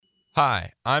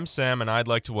Hi, I'm Sam, and I'd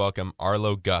like to welcome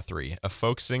Arlo Guthrie, a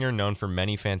folk singer known for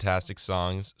many fantastic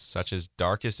songs, such as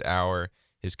Darkest Hour,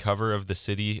 his cover of The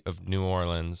City of New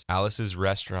Orleans, Alice's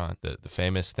Restaurant, the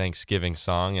famous Thanksgiving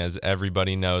song, as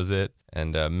everybody knows it,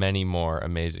 and many more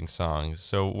amazing songs.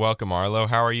 So welcome, Arlo.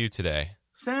 How are you today?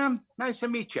 Sam, nice to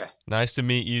meet you. Nice to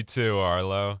meet you too,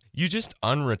 Arlo. You just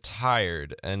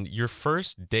unretired, and your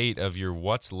first date of your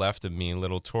What's Left of Me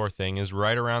little tour thing is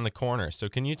right around the corner. So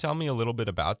can you tell me a little bit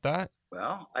about that?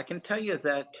 Well, I can tell you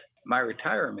that my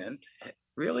retirement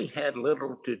really had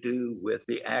little to do with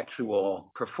the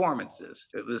actual performances.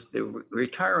 It was the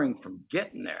retiring from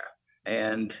getting there.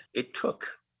 And it took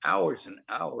hours and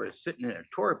hours sitting in a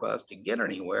tour bus to get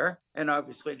anywhere, and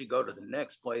obviously to go to the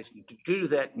next place and to do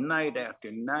that night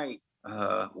after night.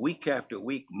 Week after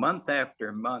week, month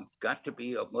after month, got to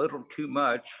be a little too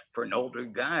much for an older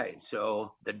guy.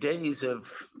 So the days of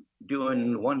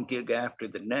doing one gig after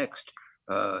the next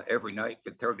every night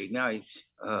for 30 nights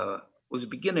was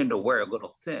beginning to wear a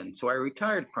little thin. So I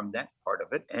retired from that part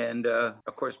of it. And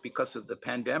of course, because of the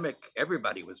pandemic,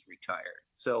 everybody was retired.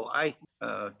 So I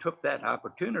took that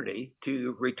opportunity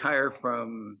to retire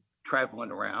from traveling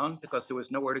around because there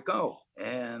was nowhere to go.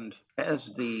 And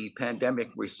as the pandemic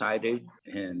receded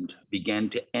and began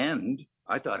to end,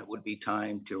 I thought it would be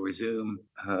time to resume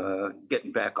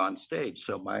getting back on stage.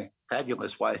 So my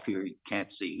fabulous wife, here you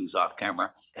can't see who's off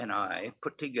camera, and I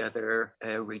put together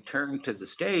a return to the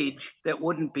stage that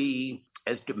wouldn't be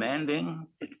as demanding.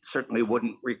 It certainly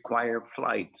wouldn't require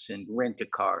flights and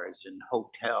rent-a-cars and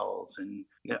hotels and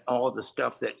all the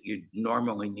stuff that you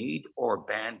normally need, or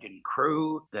band and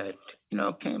crew that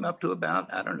came up to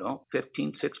about, I don't know,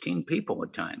 15, 16 people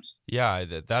at times. Yeah,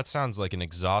 that sounds like an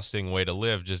exhausting way to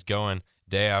live, just going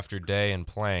day after day and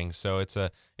playing. So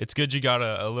it's good you got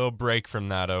a little break from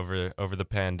that over the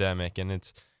pandemic, and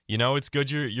it's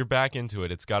good you're back into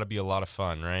it. It's got to be a lot of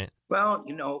fun, right? Well,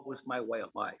 it was my way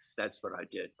of life. That's what I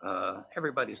did.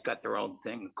 Everybody's got their own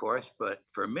thing, of course, but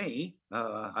for me,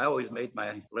 I always made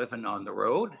my living on the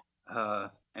road,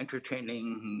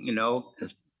 entertaining,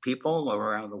 as people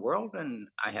around the world, and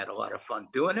I had a lot of fun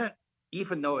doing it,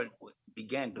 even though it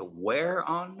began to wear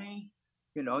on me.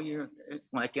 You're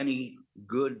like any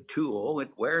good tool,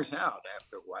 it wears out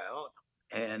after a while.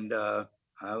 And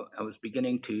I was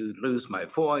beginning to lose my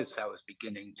voice. I was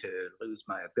beginning to lose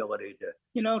my ability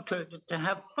to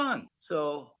have fun.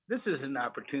 So this is an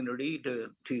opportunity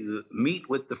to meet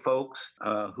with the folks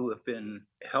who have been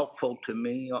helpful to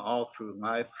me all through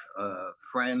life,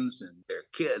 friends and their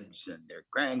kids and their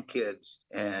grandkids,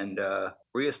 and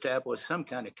reestablish some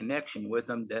kind of connection with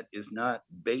them that is not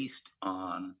based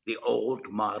on the old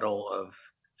model of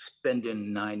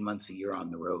spending 9 months a year on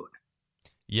the road.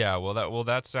 Yeah,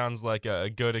 that sounds like a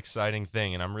good, exciting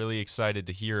thing, and I'm really excited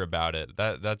to hear about it.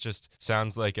 That just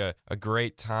sounds like a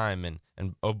great time,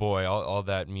 and oh boy, all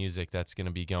that music that's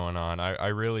gonna be going on. I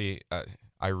really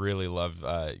love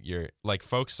your like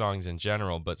folk songs in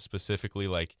general, but specifically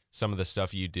like some of the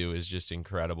stuff you do is just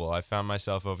incredible. I found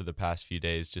myself over the past few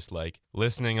days just like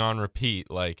listening on repeat,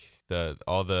 like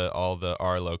all the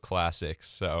Arlo classics.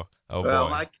 So oh Well,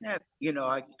 boy. I can't,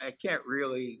 I can't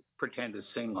really pretend to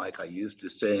sing like I used to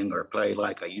sing or play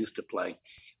like I used to play.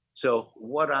 So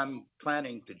what I'm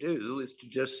planning to do is to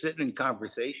just sit in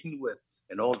conversation with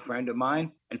an old friend of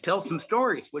mine and tell some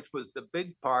stories, which was the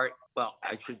big part. Well,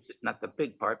 I should say not the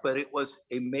big part, but it was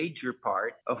a major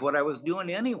part of what I was doing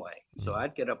anyway. So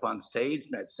I'd get up on stage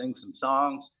and I'd sing some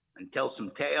songs and tell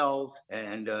some tales,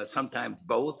 and sometimes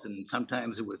both, and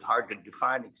sometimes it was hard to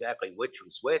define exactly which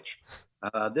was which.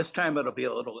 This time it'll be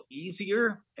a little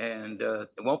easier, and there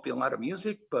won't be a lot of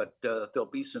music, but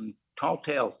there'll be some tall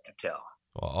tales to tell.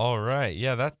 Well, all right.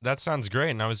 Yeah, that sounds great.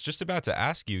 And I was just about to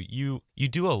ask you, you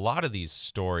do a lot of these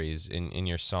stories in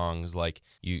your songs. Like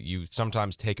you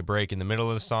sometimes take a break in the middle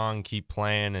of the song, keep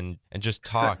playing and just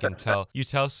talk and tell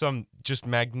some just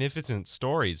magnificent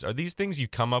stories. Are these things you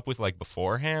come up with like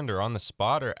beforehand or on the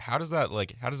spot, or how does that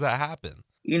happen?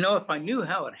 If I knew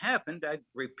how it happened, I'd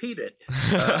repeat it.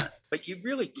 But you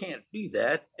really can't do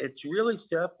that. It's really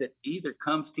stuff that either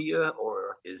comes to you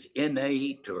or is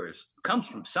innate or comes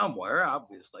from somewhere,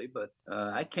 obviously, but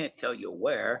I can't tell you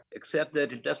where, except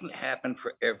that it doesn't happen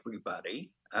for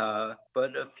everybody.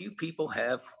 But a few people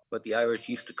have what the Irish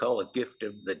used to call a gift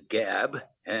of the gab.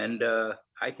 And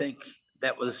I think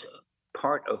that was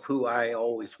part of who I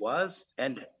always was.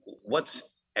 And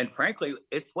frankly,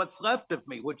 it's what's left of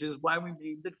me, which is why we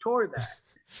named the tour that.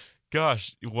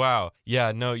 Gosh, wow.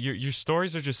 Yeah, no, your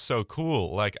stories are just so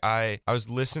cool. Like I was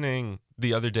listening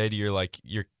the other day to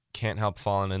your Can't Help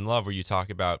Falling in Love, where you talk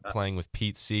about playing with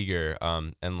Pete Seeger,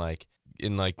 and like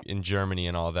in Germany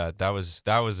and all that. That was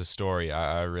a story.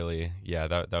 I really, yeah,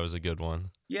 that was a good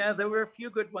one. Yeah, there were a few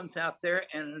good ones out there,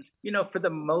 and for the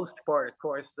most part, of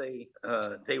course, they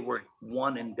were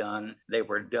one and done. They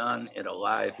were done at a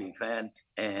live event,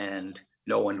 and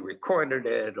no one recorded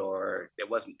it, or there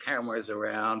wasn't cameras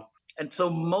around, and so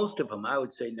most of them, I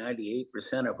would say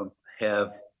 98% of them,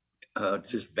 have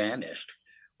just vanished,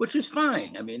 which is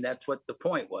fine. I mean, that's what the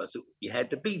point was. You had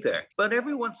to be there. But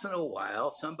every once in a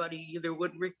while, somebody either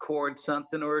would record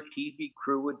something or a TV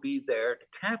crew would be there to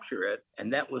capture it.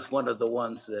 And that was one of the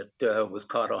ones that was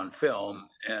caught on film.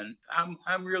 And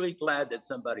I'm really glad that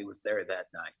somebody was there that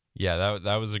night. Yeah,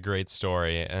 that was a great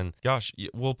story. And gosh,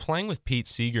 well, playing with Pete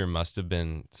Seeger must have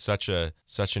been such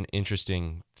an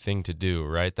interesting thing to do,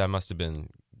 right? That must have been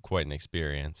quite an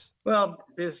experience. Well,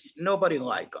 there's nobody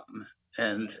like him.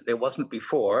 And there wasn't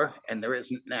before, and there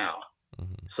isn't now.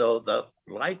 Hmm. So the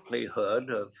likelihood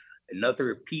of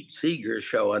another Pete Seeger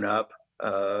showing up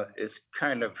is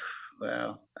kind of,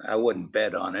 well, I wouldn't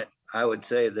bet on it. I would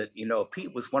say that,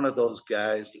 Pete was one of those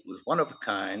guys, he was one of a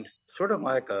kind, sort of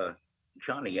like a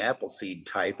Johnny Appleseed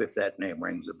type, if that name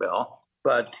rings a bell.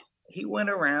 But he went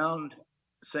around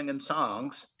singing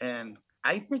songs, and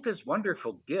I think his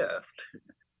wonderful gift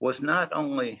was not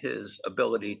only his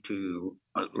ability to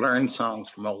learn songs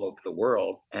from all over the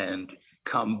world and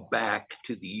come back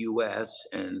to the US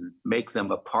and make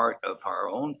them a part of our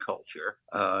own culture,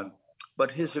 but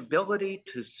his ability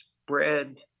to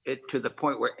spread it to the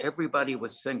point where everybody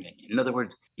was singing. In other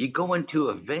words, you go into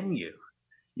a venue,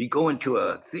 you go into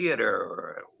a theater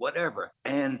or whatever,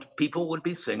 and people would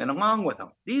be singing along with him.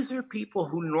 These are people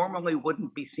who normally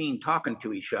wouldn't be seen talking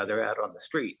to each other out on the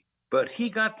street, but he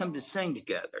got them to sing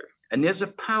together. And there's a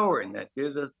power in that.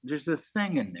 There's a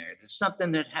thing in there. There's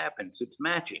something that happens. It's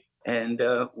magic, and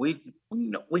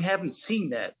we haven't seen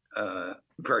that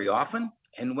very often.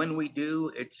 And when we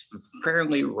do, it's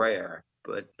fairly rare.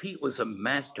 But Pete was a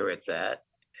master at that,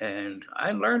 and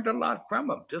I learned a lot from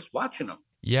him just watching him.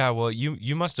 Yeah, well,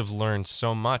 you must have learned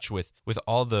so much with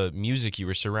all the music you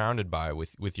were surrounded by,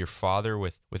 with your father,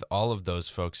 with all of those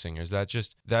folk singers.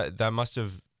 That must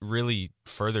have really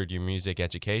furthered your music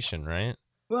education, right?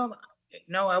 Well,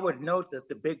 no, I would note that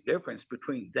the big difference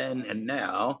between then and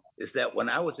now is that when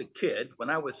I was a kid,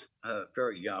 when I was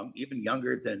very young, even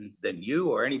younger than you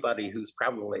or anybody who's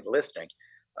probably listening,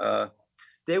 uh,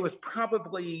 there was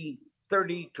probably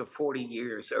 30 to 40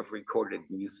 years of recorded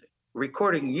music.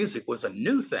 Recording music was a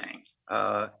new thing.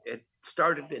 It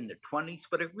started in the 20s,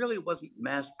 but it really wasn't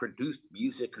mass produced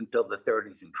music until the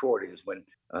 30s and 40s when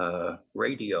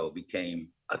radio became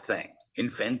a thing,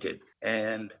 invented.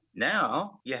 And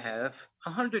now you have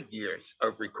 100 years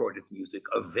of recorded music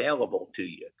available to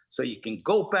you. So you can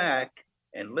go back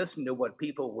and listen to what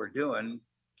people were doing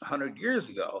 100 years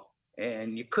ago.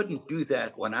 And you couldn't do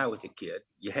that when I was a kid.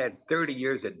 You had 30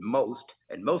 years at most,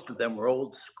 and most of them were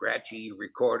old, scratchy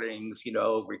recordings.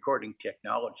 Recording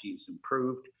technologies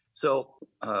improved. So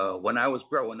when I was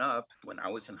growing up, when I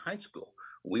was in high school,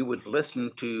 we would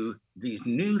listen to these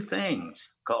new things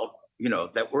called,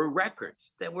 that were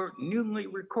records that were newly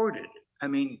recorded. I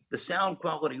mean, the sound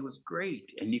quality was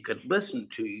great, and you could listen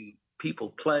to people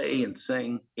play and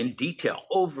sing in detail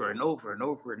over and over and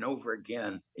over and over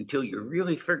again until you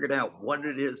really figured out what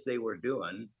it is they were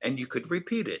doing, and you could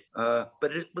repeat it.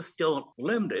 But it was still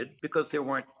limited because there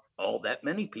weren't all that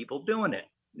many people doing it.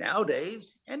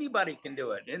 Nowadays, anybody can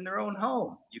do it in their own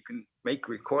home. You can make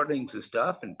recordings of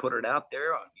stuff and put it out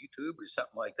there on YouTube or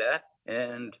something like that.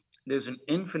 And there's an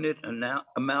infinite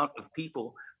amount of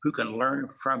people who can learn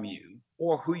from you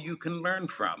or who you can learn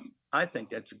from. I think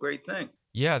that's a great thing.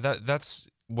 Yeah, that's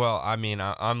well, I mean,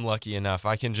 I'm lucky enough.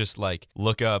 I can just like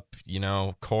look up,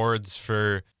 chords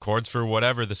for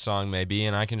whatever the song may be,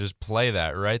 and I can just play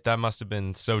that, right? That must have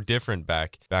been so different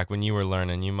back when you were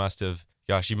learning. You must have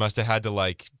had to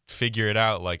like figure it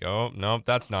out, like, oh, nope,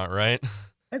 that's not right.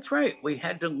 That's right. We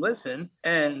had to listen,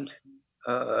 and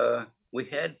we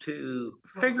had to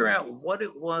figure out what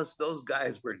it was those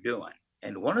guys were doing.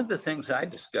 And one of the things I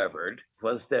discovered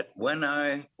was that when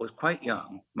I was quite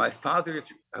young, my father's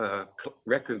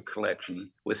record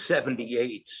collection was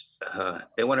 78s.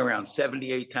 They went around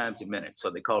 78 times a minute,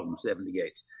 so they called them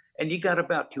 78s. And you got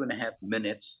about 2.5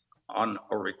 minutes on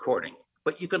a recording,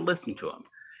 but you could listen to them.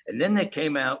 And then they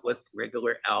came out with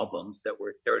regular albums that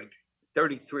were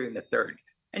 33 and a third.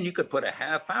 And you could put a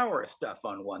half hour of stuff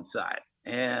on one side.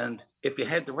 And if you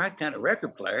had the right kind of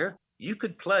record player, you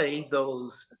could play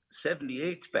those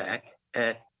 78s back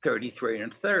at 33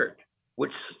 and a third,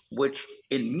 which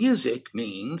in music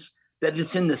means that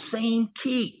it's in the same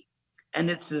key. and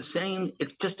it's the same,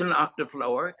 it's just an octave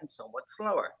lower and somewhat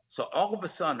slower. So all of a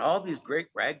sudden, all these great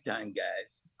ragtime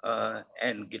guys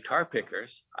and guitar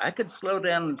pickers, I could slow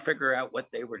down and figure out what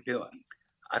they were doing.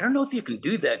 I don't know if you can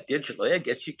do that digitally. I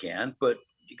guess you can, but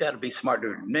you got to be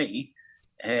smarter than me.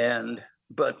 And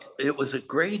but it was a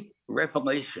great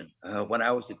revelation when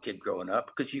I was a kid growing up,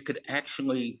 because you could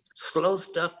actually slow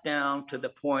stuff down to the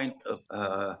point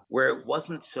of where it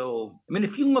wasn't so. I mean,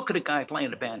 if you look at a guy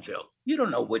playing a banjo, you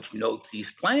don't know which notes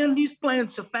he's playing. He's playing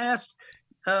so fast.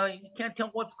 You can't tell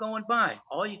what's going by.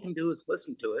 All you can do is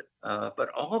listen to it. But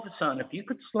all of a sudden, if you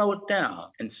could slow it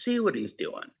down and see what he's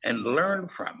doing and learn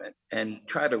from it and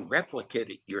try to replicate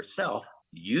it yourself,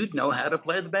 you'd know how to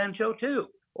play the banjo too,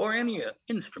 or any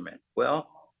instrument. Well,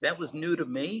 that was new to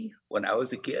me when I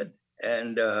was a kid,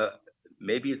 and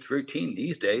maybe it's routine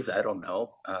these days. I don't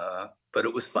know, but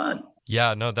it was fun.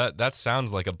 Yeah, no, that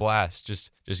sounds like a blast.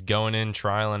 Just going in,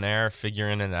 trial and error,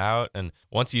 figuring it out, and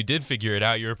once you did figure it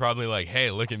out, you were probably like,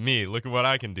 "Hey, look at me! Look at what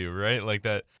I can do!" Right? Like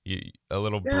that, a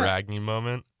little Yeah. bragging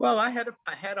moment. Well,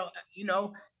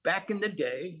 back in the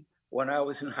day when I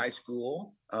was in high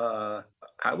school,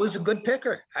 I was a good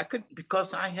picker. I could,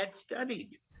 because I had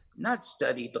studied, not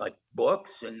studied like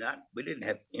books, and not, we didn't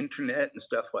have internet and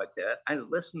stuff like that. I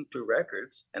listened to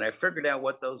records and I figured out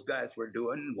what those guys were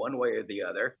doing one way or the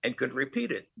other and could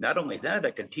repeat it. Not only that,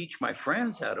 I could teach my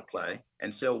friends how to play.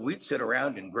 And so we'd sit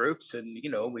around in groups and,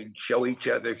 we'd show each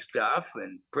other stuff.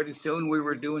 And pretty soon we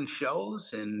were doing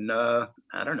shows. And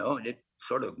I don't know, it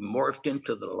sort of morphed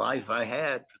into the life I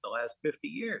had for the last 50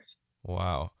 years.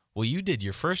 Wow. Well, you did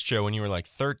your first show when you were like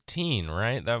 13,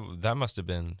 right? That must have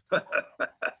been.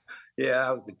 Yeah,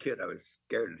 I was a kid. I was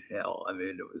scared as hell. I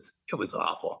mean, it was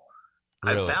awful.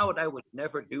 I Really? vowed I would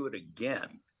never do it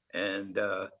again. And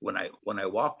when I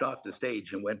walked off the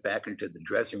stage and went back into the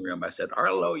dressing room, I said,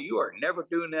 "Arlo, you are never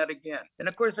doing that again." And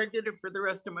of course, I did it for the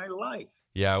rest of my life.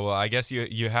 Yeah, well, I guess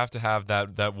you have to have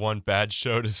that one bad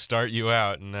show to start you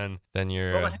out, and then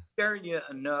you're Well, it scare you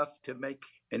enough to make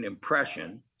an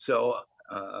impression. So,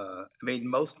 I mean,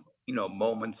 most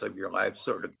moments of your life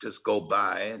sort of just go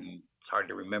by, and it's hard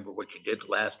to remember what you did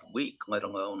last week, let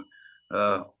alone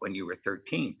when you were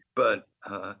 13. But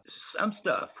some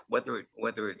stuff, whether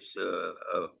it's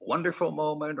a wonderful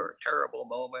moment or a terrible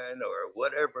moment or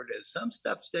whatever it is, some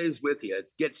stuff stays with you.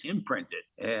 It gets imprinted,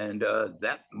 and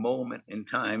that moment in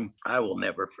time, I will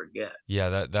never forget.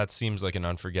 yeah, that seems like an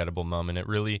unforgettable moment. It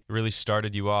really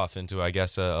started you off into, I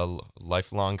guess, a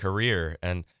lifelong career.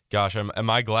 And gosh, am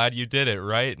I glad you did it,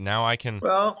 right? Now I can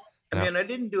Well, I now. mean, I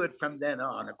didn't do it from then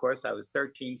on. Of course, I was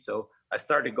 13, so I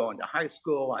started going to high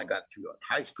school. I got through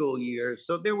high school years,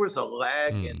 so there was a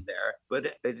lag in Hmm. there.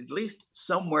 But at least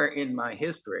somewhere in my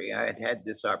history, I had had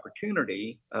this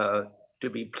opportunity to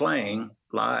be playing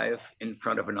live in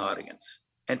front of an audience.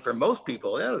 And for most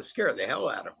people, that would scare the hell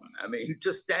out of them. I mean,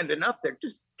 just standing up there,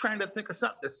 just trying to think of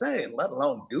something to say, and let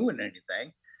alone doing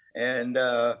anything. And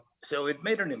so it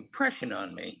made an impression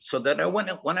on me. So that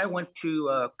when I went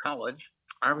to college,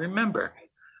 I remember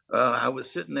I was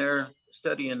sitting there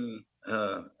studying.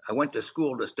 I went to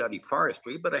school to study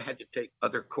forestry, but I had to take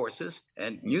other courses,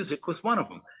 and music was one of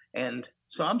them. And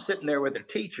so I'm sitting there with a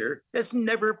teacher that's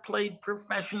never played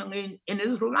professionally in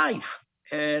his life.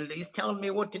 And he's telling me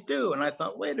what to do. And I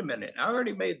thought, wait a minute, I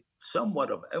already made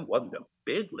somewhat of it. Wasn't a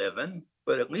big living,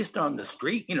 but at least on the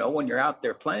street, when you're out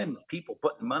there playing with people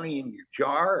putting money in your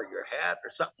jar or your hat or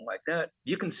something like that,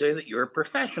 you can say that you're a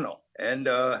professional. And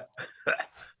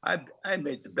I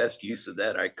made the best use of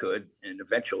that I could, and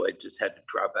eventually I just had to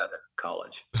drop out of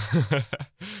college.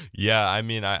 Yeah, I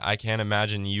mean, I can't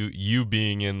imagine you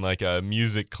being in like a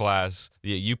music class.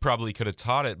 Yeah, you probably could have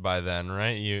taught it by then,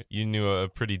 right? You knew a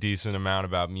pretty decent amount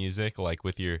about music, like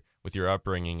with your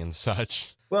upbringing and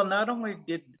such. Well, not only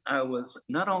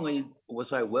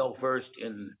was I well versed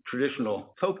in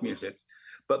traditional folk music,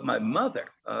 but my mother,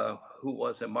 who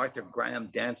was a Martha Graham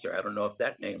dancer, I don't know if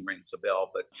that name rings a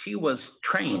bell, but she was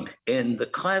trained in the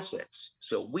classics.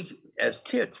 So as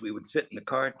kids, we would sit in the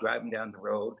car driving down the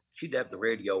road. She'd have the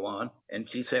radio on, and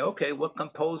she'd say, "Okay, what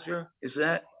composer is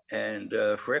that?" And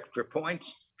for extra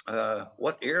points,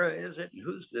 what era is it? And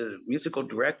who's the musical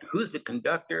director? Who's the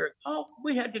conductor? Oh,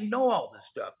 we had to know all this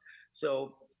stuff.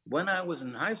 So when I was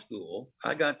in high school,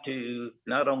 I got to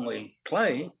not only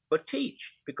play but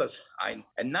teach,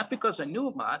 and not because I knew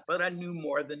a lot, but I knew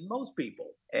more than most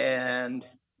people, and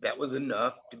that was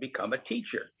enough to become a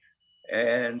teacher.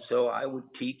 And so I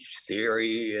would teach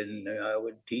theory, and I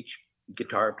would teach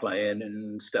guitar playing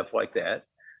and stuff like that.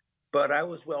 But I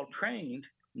was well trained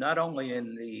not only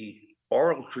in the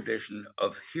oral tradition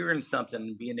of hearing something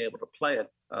and being able to play it,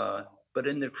 but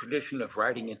in the tradition of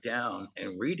writing it down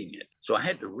and reading it. So I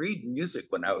had to read music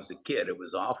when I was a kid. It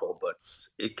was awful, but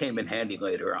it came in handy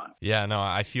later on. Yeah, no,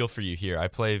 I feel for you here. I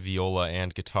play viola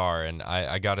and guitar, and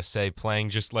I gotta say, playing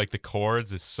just like the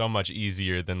chords is so much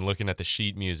easier than looking at the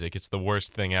sheet music. It's the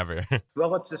worst thing ever.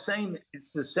 Well, it's the same.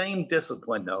 It's the same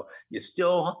discipline, though. You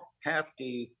still have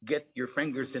to get your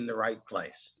fingers in the right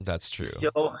place. That's You true.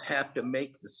 still have to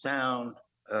make the sound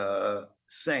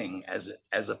sing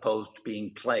as opposed to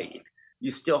being played. You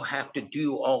still have to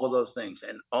do all of those things,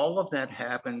 and all of that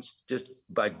happens just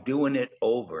by doing it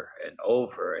over and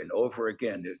over and over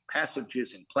again. There's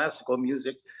passages in classical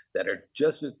music that are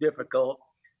just as difficult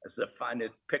as the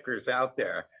finest pickers out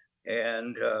there,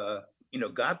 and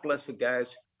God bless the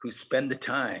guys who spend the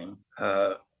time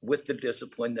with the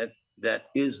discipline that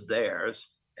is theirs,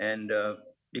 and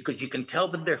because you can tell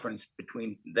the difference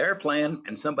between their plan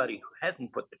and somebody who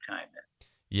hasn't put the time in.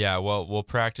 Yeah, well,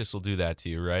 practice will do that to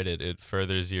you, right? It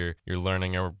furthers your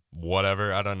learning or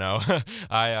whatever. I don't know.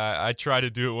 I try to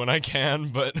do it when I can,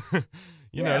 but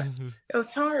you know, Yeah,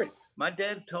 it's hard. My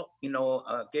dad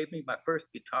gave me my first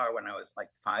guitar when I was like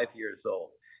 5 years old.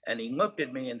 And he looked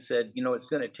at me and said, it's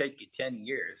going to take you 10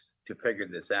 years to figure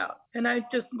this out. And I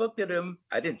just looked at him.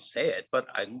 I didn't say it, but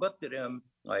I looked at him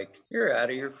like, you're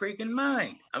out of your freaking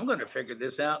mind. I'm going to figure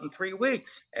this out in 3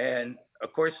 weeks. And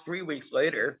of course, 3 weeks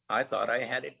later, I thought I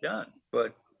had it done.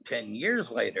 But 10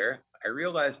 years later, I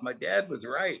realized my dad was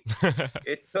right.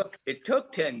 It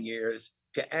took 10 years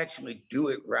to actually do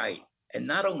it right. And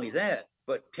not only that,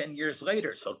 but 10 years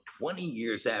later, so 20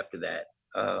 years after that,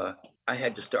 I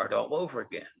had to start all over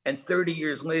again. And 30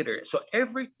 years later, so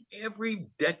every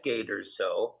decade or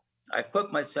so, I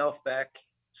put myself back,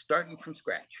 starting from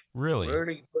scratch.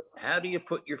 really. How do you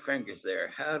put your fingers there?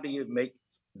 How do you make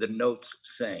the notes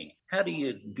sing? How do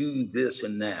you do this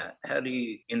and that? How do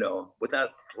you,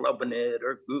 without flubbing it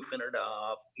or goofing it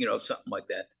off, something like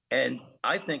that. And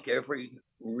I think every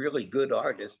really good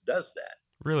artist does that.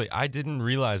 Really, I didn't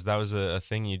realize that was a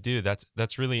thing you do.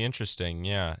 That's really interesting.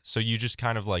 Yeah. So you just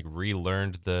kind of like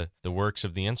relearned the works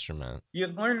of the instrument. You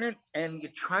learn it, and you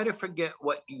try to forget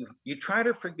you try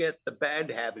to forget the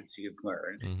bad habits you've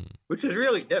learned, Hmm. which is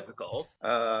really difficult,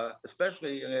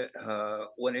 especially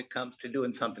when it comes to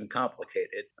doing something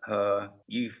complicated.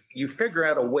 You figure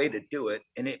out a way to do it,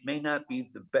 and it may not be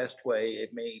the best way.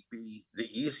 It may be the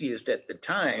easiest at the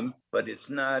time, but it's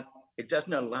not. It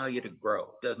doesn't allow you to grow.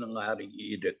 It doesn't allow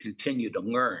you to continue to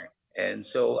learn. And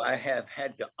so I have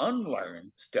had to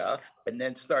unlearn stuff and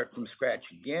then start from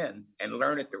scratch again and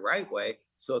learn it the right way,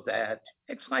 so that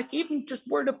it's like, even just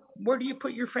where do you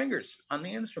put your fingers on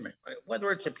the instrument, right? Whether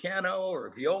it's a piano or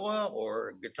a viola or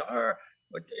a guitar,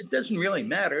 it doesn't really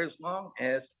matter, as long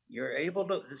as you're able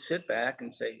to sit back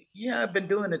and say, yeah, I've been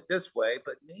doing it this way,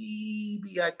 but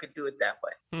maybe I could do it that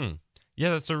way. Hmm.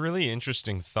 Yeah, that's a really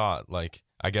interesting thought. Like,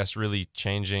 I guess really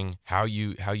changing how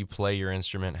you play your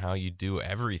instrument, how you do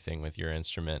everything with your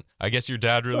instrument. I guess your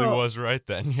dad really Well, was right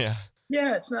then. Yeah.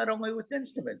 yeah, it's not only with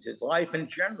instruments, it's life in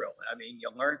general. I mean, you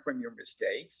learn from your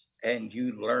mistakes, and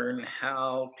you learn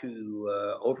how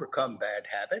to overcome bad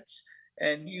habits,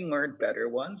 and you learn better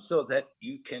ones, so that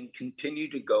you can continue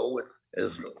to go with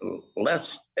as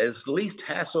least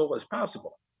hassle as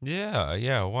possible. Yeah,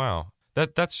 yeah, wow.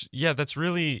 That's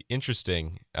really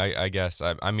interesting. I guess.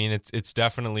 I mean, it's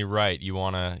definitely right. You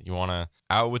wanna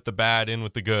out with the bad, in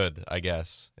with the good, I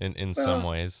guess, in some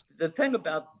Well, ways. the thing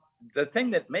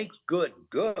that makes good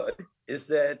good is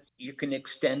that you can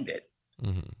extend it,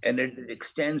 Hmm. and it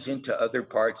extends into other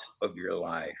parts of your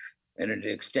life, and it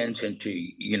extends into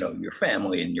your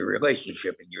family and your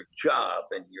relationship and your job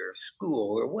and your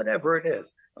school or whatever it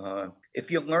is.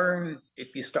 If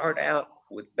you start out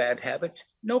with bad habits,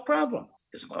 no problem,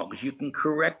 as long as you can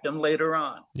correct them later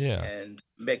on Yeah. and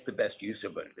make the best use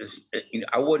of it.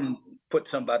 I wouldn't put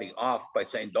somebody off by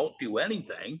saying don't do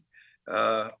anything,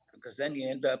 because then you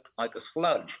end up like a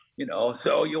sludge.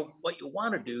 So what you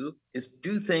want to do is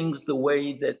do things the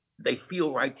way that they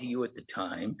feel right to you at the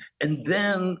time, and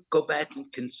then go back and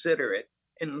consider it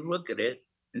and look at it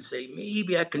and say,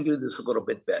 maybe I can do this a little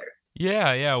bit better.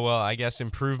 Yeah, yeah. Well, I guess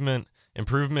improvement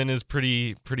is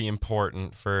pretty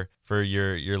important for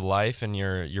your life and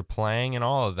your playing and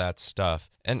all of that stuff.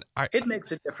 And It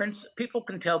makes a difference. People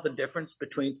can tell the difference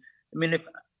between, I mean, if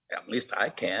at least I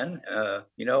can,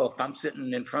 if I'm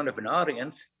sitting in front of an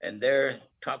audience and they're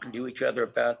talking to each other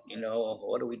about,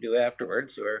 what do we do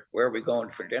afterwards, or where are we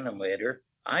going for dinner later,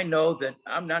 I know that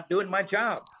I'm not doing my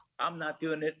job. I'm not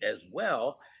doing it as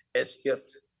well as if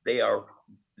they are,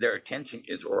 their attention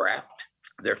is rapt.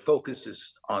 Their focus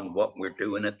is on what we're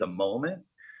doing at the moment.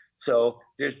 So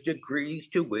there's degrees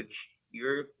to which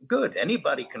you're good.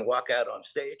 Anybody can walk out on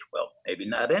stage. Well, maybe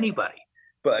not anybody,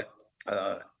 but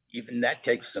uh, even that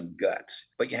takes some guts.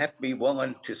 But you have to be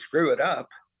willing to screw it up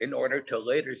in order to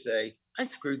later say, I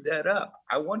screwed that up.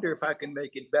 I wonder if I can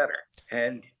make it better.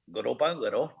 And little by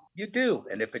little, you do.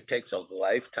 And if it takes a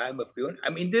lifetime of doing, I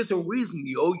mean, there's a reason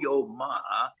Yo Yo Ma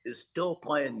is still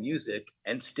playing music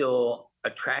and still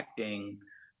attracting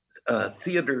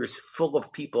theaters full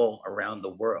of people around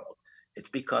the world. It's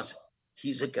because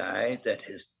he's a guy that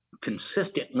is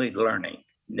consistently learning,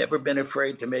 never been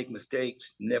afraid to make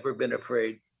mistakes, never been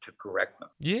afraid to correct them.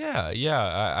 Yeah,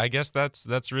 yeah. I guess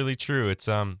that's really true. It's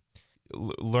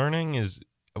learning is,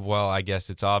 well, I guess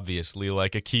it's obviously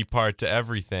like a key part to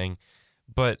everything,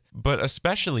 but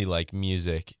especially like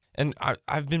music. And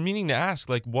I've been meaning to ask,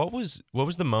 like, what was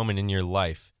the moment in your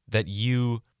life that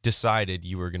you decided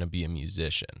you were going to be a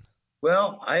musician?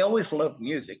 Well, I always loved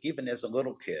music, even as a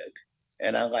little kid,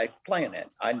 and I liked playing it.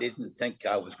 I didn't think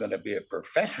I was going to be a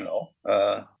professional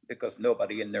because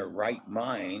nobody in their right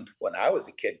mind, when I was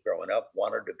a kid growing up,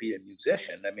 wanted to be a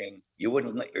musician. I mean, you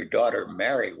wouldn't let your daughter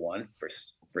marry one for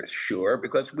sure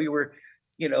because we were,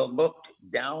 looked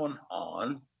down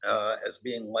on as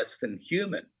being less than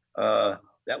human.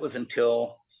 That was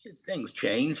until things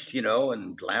changed,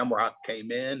 and glam rock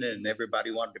came in and everybody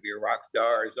wanted to be a rock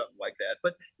star or something like that.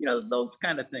 But, those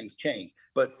kind of things change.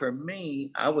 But for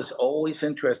me, I was always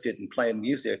interested in playing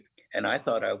music and I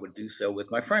thought I would do so with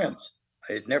my friends.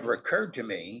 It never occurred to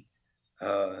me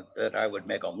that I would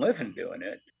make a living doing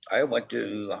it. I went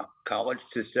to college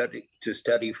to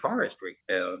study forestry.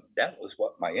 That was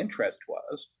what my interest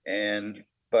was,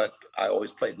 but I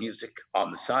always played music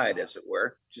on the side, as it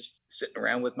were, just sitting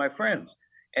around with my friends,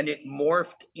 and it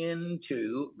morphed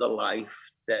into the life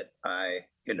that I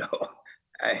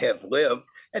have lived,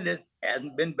 and it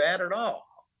hasn't been bad at all.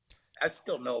 I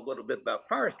still know a little bit about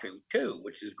forestry too,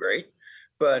 which is great.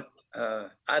 But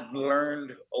I've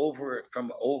learned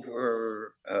from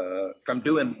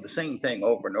doing the same thing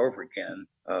over and over again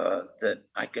that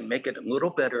I can make it a little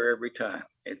better every time.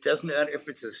 It doesn't matter if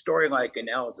it's a story like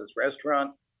Analysis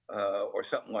Restaurant or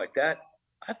something like that.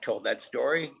 I've told that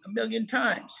story a million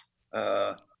times,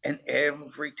 and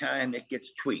every time it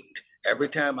gets tweaked. Every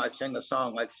time I sing a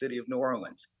song like City of New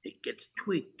Orleans, it gets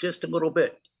tweaked just a little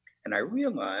bit. And I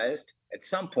realized at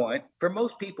some point, for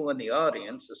most people in the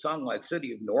audience, a song like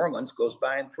City of New Orleans goes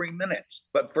by in 3 minutes.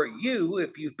 But for you,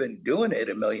 if you've been doing it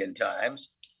a million times,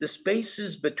 the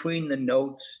spaces between the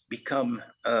notes become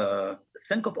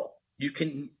thinkable. You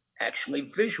can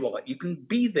actually visualize, you can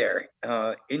be there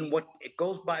in what it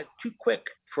goes by too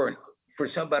quick for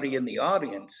somebody in the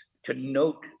audience to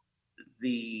note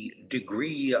the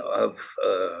degree of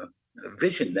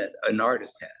vision that an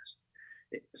artist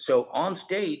has. So on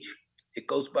stage, it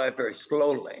goes by very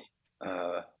slowly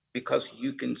because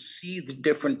you can see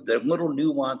the little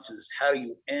nuances, how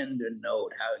you end a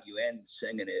note, how you end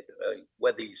singing it,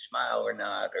 whether you smile or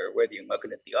not, or whether you're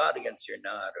looking at the audience or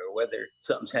not, or whether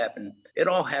something's happened. It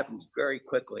all happens very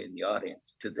quickly in the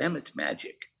audience. To them, it's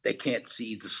magic. They can't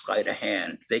see the sleight of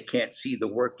hand. They can't see the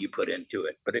work you put into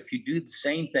it. But if you do the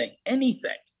same thing,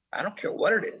 anything, I don't care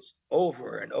what it is,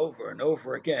 over and over and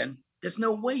over again, there's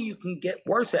no way you can get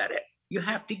worse at it. You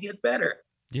have to get better.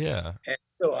 Yeah. And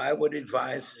so I would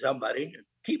advise somebody to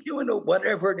keep doing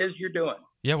whatever it is you're doing.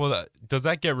 Yeah, well, does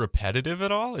that get repetitive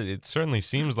at all? It certainly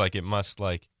seems like it must,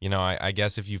 like, I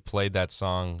guess if you've played that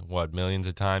song, what, millions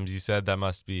of times, you said, that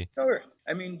must be. Sure.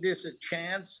 I mean, there's a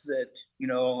chance that,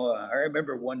 I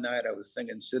remember one night I was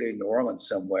singing City of New Orleans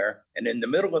somewhere, and in the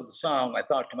middle of the song, I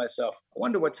thought to myself, I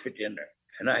wonder what's for dinner.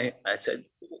 And I said,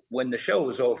 when the show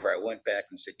was over, I went back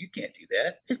and said, you can't do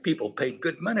that. These people paid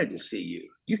good money to see you.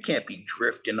 You can't be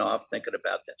drifting off thinking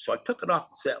about that. So I took it off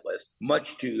the set list,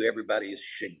 much to everybody's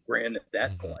chagrin at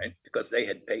that point, because they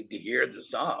had paid to hear the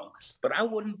song. But I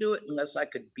wouldn't do it unless I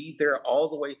could be there all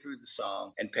the way through the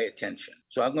song and pay attention.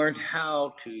 So I learned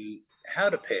how to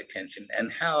pay attention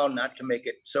and how not to make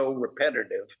it so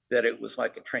repetitive that it was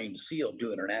like a trained seal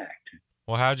doing an act.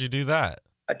 Well, how'd you do that?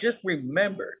 I just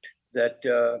remembered that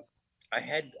I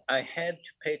had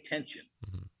to pay attention.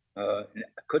 I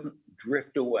couldn't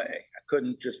drift away. I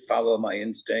couldn't just follow my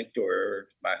instinct or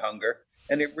my hunger.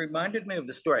 And it reminded me of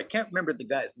the story. I can't remember the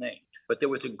guy's name, but there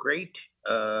was a great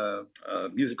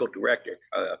musical director,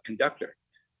 conductor,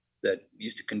 that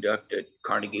used to conduct at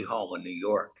Carnegie Hall in New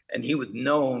York. And he was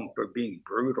known for being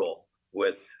brutal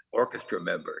with orchestra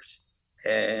members.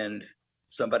 And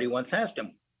somebody once asked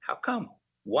him, how come?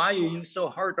 Why are you so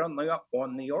hard on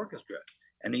the orchestra?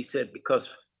 And he said,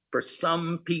 because for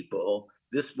some people,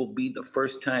 this will be the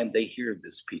first time they hear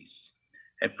this piece.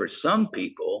 And for some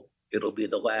people, it'll be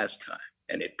the last time.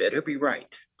 And it better be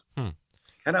right. Hmm.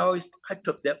 And I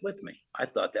took that with me. I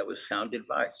thought that was sound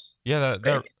advice. Yeah, that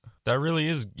Right? that that really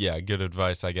is, yeah, good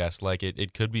advice, I guess. Like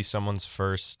it could be someone's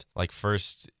first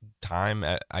time,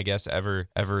 I guess, ever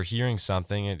hearing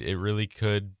something. It really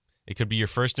could, it could be your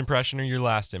first impression or your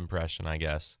last impression, I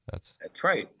guess. That's That's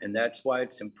right. And that's why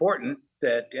it's important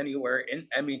that anywhere in,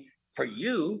 I mean, for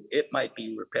you, it might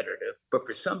be repetitive, but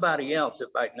for somebody else, it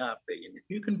might not be. And if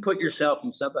you can put yourself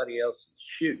in somebody else's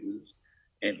shoes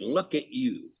and look at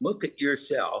you, look at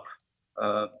yourself,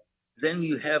 uh, then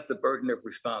you have the burden of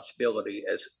responsibility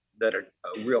as that a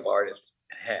real artist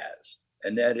has.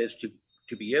 And that is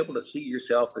to be able to see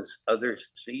yourself as others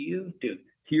see you, to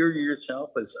hear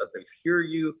yourself as others hear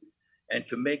you, and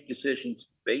to make decisions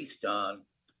based on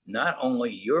not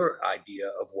only your idea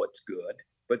of what's good,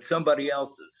 but somebody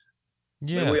else's. I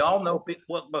mean, yeah. we all know.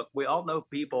 Well, look, we all know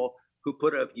people who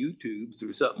put up YouTubes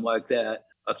or something like that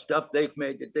of stuff they've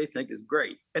made that they think is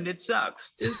great, and it sucks.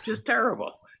 It's just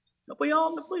terrible.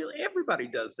 Everybody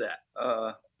does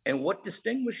that. And what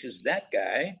distinguishes that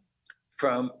guy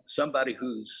from somebody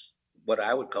who's what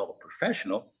I would call a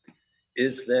professional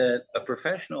is that a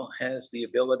professional has the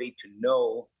ability to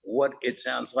know what it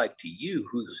sounds like to you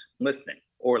who's listening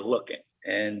or looking,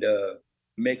 and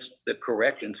makes the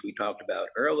corrections we talked about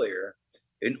earlier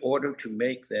in order to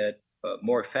make that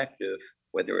more effective,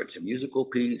 whether it's a musical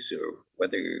piece or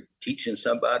whether you're teaching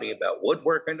somebody about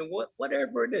woodworking or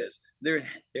whatever it is. There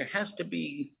has to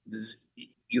be this,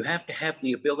 you have to have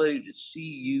the ability to see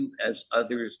you as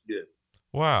others do.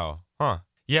 Wow. Huh.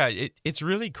 Yeah, it's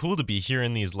really cool to be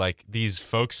hearing these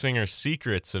folk singer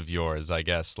secrets of yours, I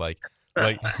guess. Like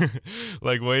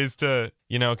like ways to,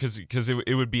 cuz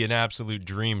it would be an absolute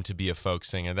dream to be a folk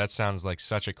singer. That sounds like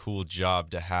such a cool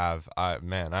job to have.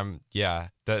 Man, I'm yeah.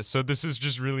 That so this is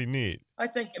just really neat. I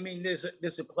think, I mean,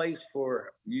 there's a place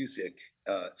for music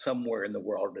somewhere in the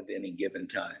world at any given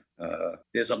time.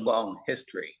 There's a long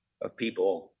history of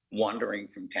people wandering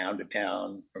from town to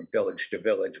town, from village to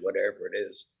village, whatever it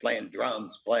is, playing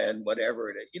drums, playing whatever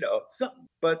it is, something.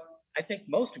 But I think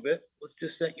most of it was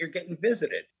just that you're getting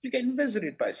visited. You're getting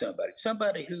visited by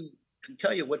somebody who can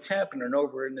tell you what's happening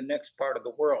over in the next part of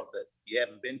the world that you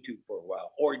haven't been to for a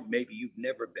while, or maybe you've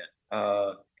never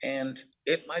been. And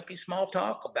it might be small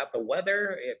talk about the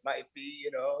weather. It might be,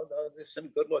 there's some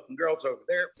good looking girls over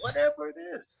there, whatever it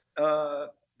is.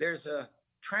 There's a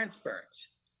transparency,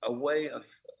 a way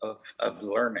of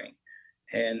learning.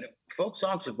 And folk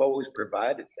songs have always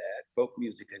provided that. Folk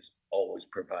music has always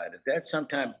provided that.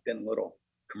 Sometimes been a little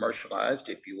commercialized,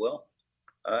 if you will.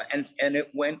 And it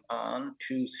went on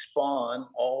to spawn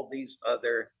all these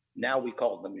other, now we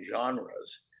call them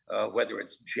genres, whether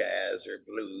it's jazz or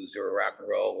blues or rock and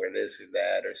roll or this or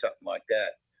that or something like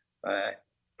that.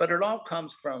 But it all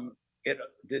comes from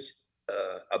this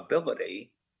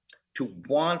ability to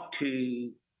want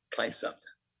to play something.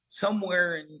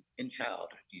 Somewhere in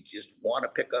childhood, you just want to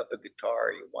pick up a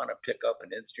guitar, you want to pick up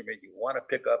an instrument, you want to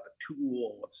pick up a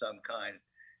tool of some kind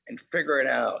and figure it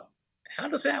out. How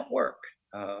does that work?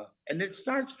 And it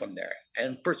starts from there.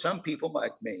 And for some people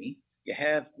like me, you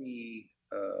have the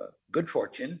good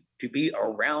fortune to be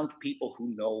around people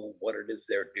who know what it is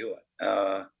they're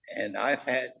doing. And I've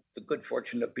had the good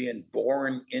fortune of being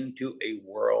born into a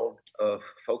world of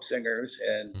folk singers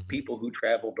and Mhm. people who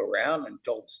traveled around and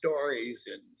told stories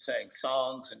and sang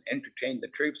songs and entertained the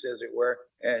troops, as it were.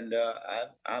 And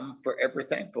I'm forever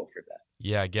thankful for that.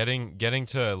 Yeah, getting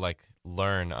to like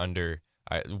learn under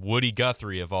Woody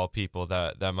Guthrie of all people,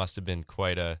 that must have been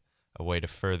quite a way to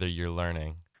further your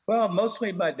learning. Well,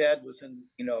 mostly my dad was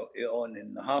ill and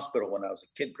in the hospital when I was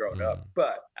a kid growing up. Mm.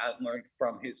 But I learned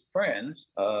from his friends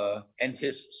and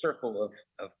his circle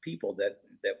of people that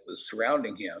was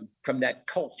surrounding him from that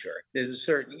culture. There's a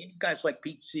certain guys like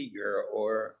Pete Seeger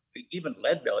or even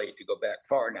Leadbelly, if you go back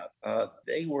far enough,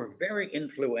 they were very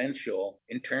influential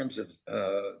in terms of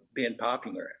being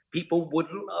popular. People would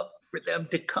love for them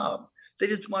to come. They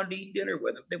just wanted to eat dinner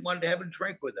with him. They wanted to have a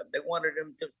drink with him. They wanted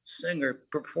him to sing or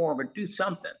perform or do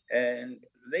something. And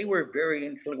they were very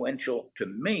influential to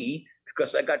me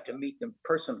because I got to meet them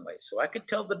personally. So I could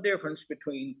tell the difference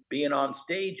between being on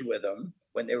stage with them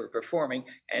when they were performing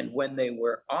and when they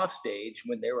were off stage,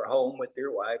 when they were home with their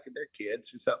wife and their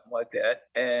kids or something like that.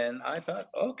 And I thought,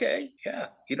 okay, yeah,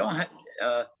 you don't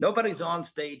have, nobody's on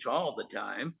stage all the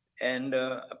time. And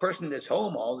a person that's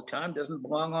home all the time doesn't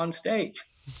belong on stage.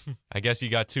 I guess you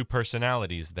got two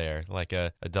personalities there, like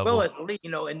a Well, double. at least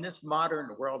in this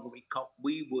modern world,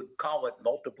 we would call it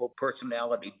multiple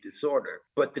personality disorder.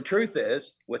 But the truth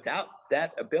is, without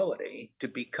that ability to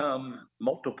become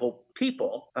multiple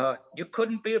people, you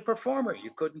couldn't be a performer,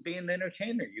 you couldn't be an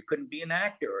entertainer, you couldn't be an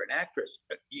actor or an actress.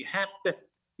 You have to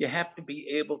You have to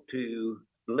be able to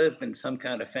live in some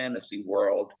kind of fantasy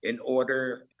world in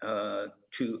order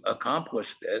to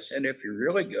accomplish this. And if you're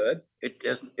really good,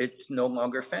 it's no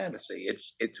longer fantasy.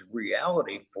 It's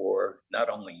reality for not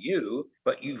only you,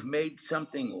 but you've made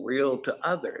something real to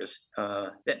others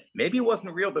that maybe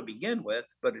wasn't real to begin with,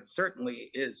 but it certainly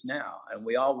is now. And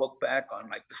we all look back on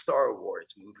like the Star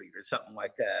Wars movie or something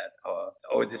like that,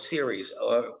 or the series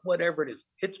or whatever it is.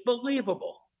 It's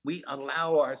believable. We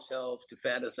allow ourselves to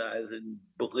fantasize and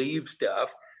believe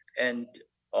stuff, and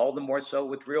all the more so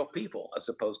with real people as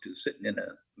opposed to sitting in a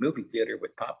movie theater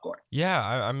with popcorn. Yeah,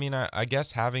 I mean, I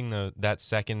guess having that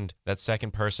second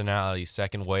personality,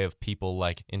 second way of people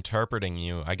like interpreting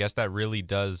you, I guess that really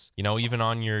does, even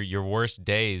on your worst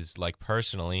days, like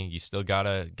personally, you still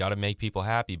gotta make people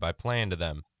happy by playing to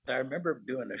them. I remember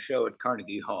doing a show at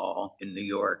Carnegie Hall in New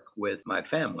York with my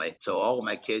family. So all of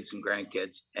my kids and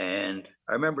grandkids. And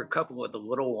I remember a couple of the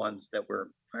little ones that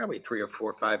were probably 3 or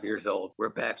 4 or 5 years old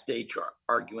were backstage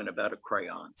arguing about a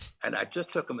crayon. And I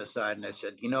just took them aside and I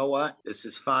said, you know what? This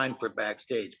is fine for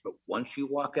backstage. But once you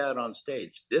walk out on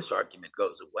stage, this argument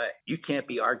goes away. You can't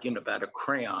be arguing about a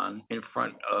crayon in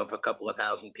front of a couple of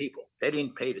thousand people. They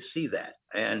didn't pay to see that.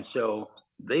 And so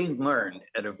they learned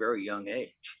at a very young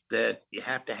age that you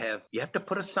have to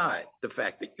put aside the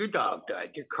fact that your dog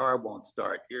died, your car won't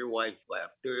start, your wife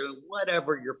left, or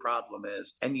whatever your problem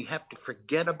is. And you have to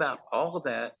forget about all of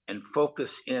that and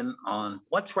focus in on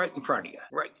what's right in front of you,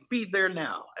 right? Be there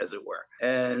now, as it were.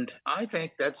 And I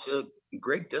think that's a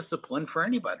great discipline for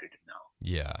anybody to know.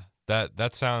 Yeah.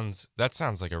 That sounds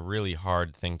like a really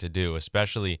hard thing to do,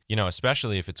 especially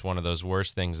if it's one of those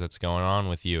worst things that's going on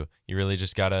with you. You really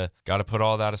just gotta put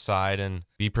all that aside and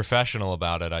be professional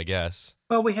about it, I guess.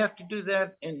 Well, we have to do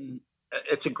that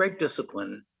it's a great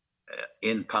discipline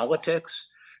in politics.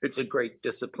 It's a great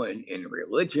discipline in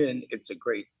religion. It's a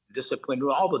great discipline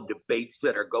with all the debates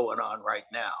that are going on right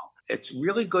now. It's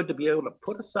really good to be able to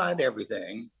put aside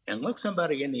everything and look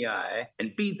somebody in the eye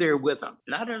and be there with them.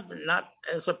 Not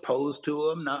as opposed to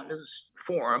them, not as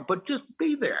for them, but just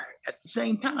be there at the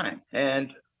same time.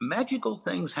 And magical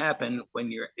things happen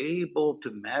when you're able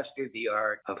to master the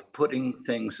art of putting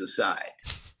things aside.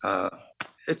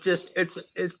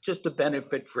 It's just a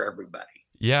benefit for everybody.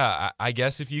 Yeah, I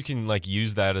guess if you can like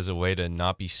use that as a way to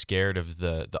not be scared of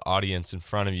the audience in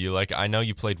front of you. Like I know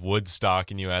you played Woodstock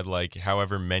and you had like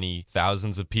however many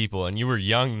thousands of people and you were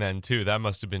young then too. That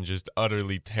must have been just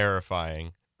utterly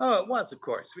terrifying. Oh, it was, of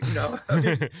course. I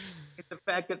mean, the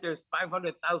fact that there's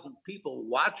 500,000 people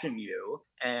watching you,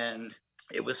 and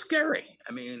it was scary.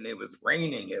 I mean, it was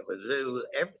raining. It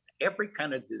was every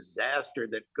kind of disaster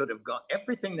that could have gone.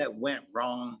 Everything that went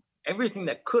wrong, everything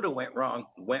that could have went wrong,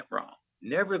 went wrong.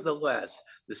 Nevertheless,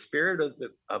 the spirit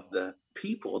of the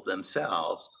people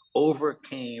themselves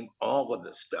overcame all of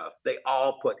the stuff. They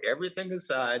all put everything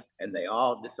aside and they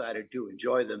all decided to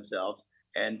enjoy themselves.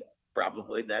 And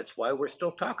probably that's why we're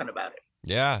still talking about it.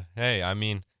 Yeah. Hey, I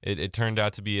mean, it turned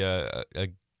out to be a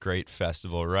great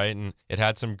festival, right? And it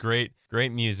had some great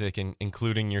music,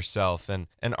 including yourself. And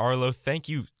Arlo, thank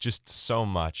you just so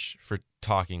much for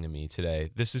talking to me today.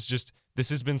 This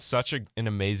has been such an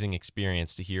amazing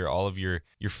experience to hear all of your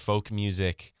folk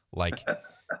music, like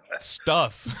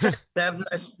stuff.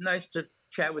 Nice to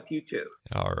chat with you too.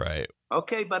 All right.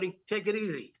 Okay, buddy. Take it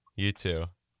easy. You too.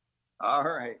 All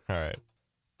right.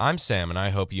 I'm Sam, and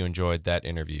I hope you enjoyed that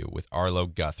interview with Arlo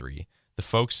Guthrie, the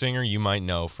folk singer you might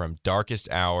know from Darkest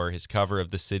Hour, his cover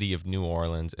of The City of New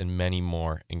Orleans, and many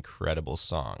more incredible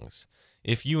songs.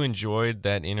 If you enjoyed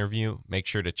that interview, make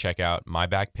sure to check out my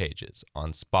back pages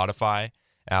on Spotify,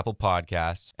 Apple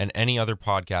Podcasts, and any other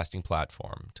podcasting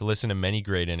platform to listen to many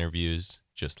great interviews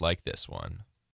just like this one.